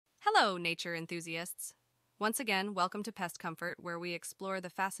Hello, nature enthusiasts. Once again, welcome to Pest Comfort, where we explore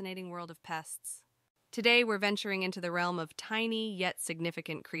the fascinating world of pests. Today, we're venturing into the realm of tiny yet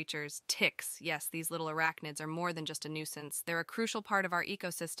significant creatures, ticks. Yes, these little arachnids are more than just a nuisance. They're a crucial part of our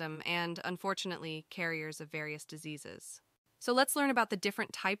ecosystem and, unfortunately, carriers of various diseases. So let's learn about the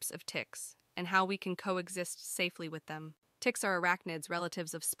different types of ticks and how we can coexist safely with them. Ticks are arachnids,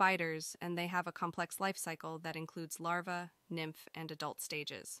 relatives of spiders, and they have a complex life cycle that includes larva, nymph, and adult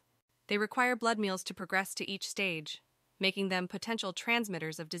stages. They require blood meals to progress to each stage, making them potential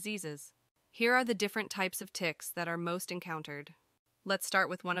transmitters of diseases. Here are the different types of ticks that are most encountered. Let's start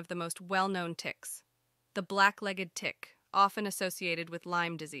with one of the most well-known ticks, the black-legged tick, often associated with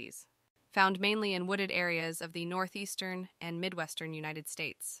Lyme disease, found mainly in wooded areas of the northeastern and midwestern United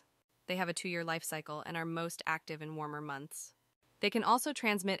States. They have a 2-year life cycle and are most active in warmer months. They can also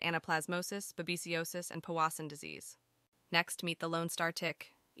transmit anaplasmosis, babesiosis, and Powassan disease. Next, meet the Lone Star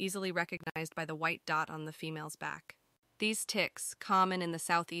tick, easily recognized by the white dot on the female's back. These ticks, common in the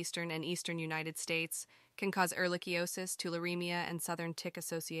southeastern and eastern United States, can cause ehrlichiosis, tularemia, and southern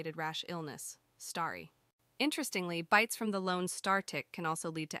tick-associated rash illness, STARI. Interestingly, bites from the Lone Star tick can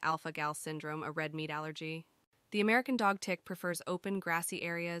also lead to alpha-gal syndrome, a red meat allergy. The American dog tick prefers open, grassy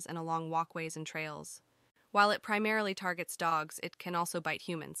areas and along walkways and trails. While it primarily targets dogs, it can also bite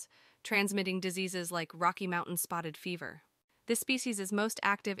humans, transmitting diseases like Rocky Mountain spotted fever. This species is most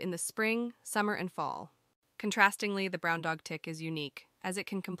active in the spring, summer, and fall. Contrastingly, the brown dog tick is unique, as it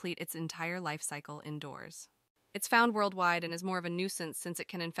can complete its entire life cycle indoors. It's found worldwide and is more of a nuisance since it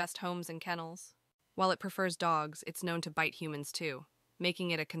can infest homes and kennels. While it prefers dogs, it's known to bite humans too, making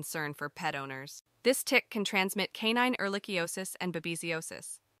it a concern for pet owners. This tick can transmit canine ehrlichiosis and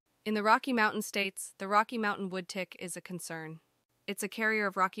babesiosis. In the Rocky Mountain states, the Rocky Mountain wood tick is a concern. It's a carrier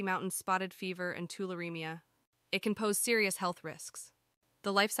of Rocky Mountain spotted fever and tularemia. It can pose serious health risks.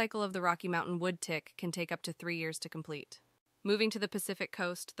 The life cycle of the Rocky Mountain wood tick can take up to 3 years to complete. Moving to the Pacific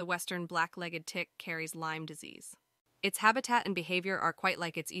coast, the western black-legged tick carries Lyme disease. Its habitat and behavior are quite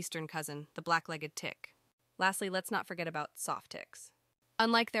like its eastern cousin, the black-legged tick. Lastly, let's not forget about soft ticks.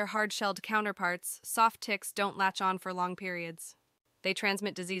 Unlike their hard-shelled counterparts, soft ticks don't latch on for long periods. They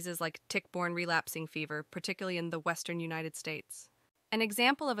transmit diseases like tick-borne relapsing fever, particularly in the western United States. An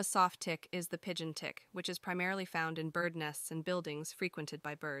example of a soft tick is the pigeon tick, which is primarily found in bird nests and buildings frequented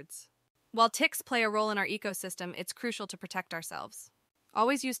by birds. While ticks play a role in our ecosystem, it's crucial to protect ourselves.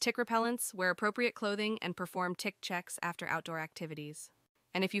 Always use tick repellents, wear appropriate clothing, and perform tick checks after outdoor activities.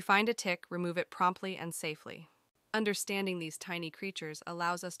 And if you find a tick, remove it promptly and safely. Understanding these tiny creatures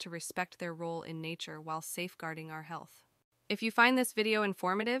allows us to respect their role in nature while safeguarding our health. If you find this video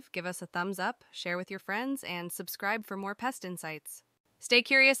informative, give us a thumbs up, share with your friends, and subscribe for more pest insights. Stay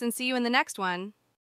curious and see you in the next one.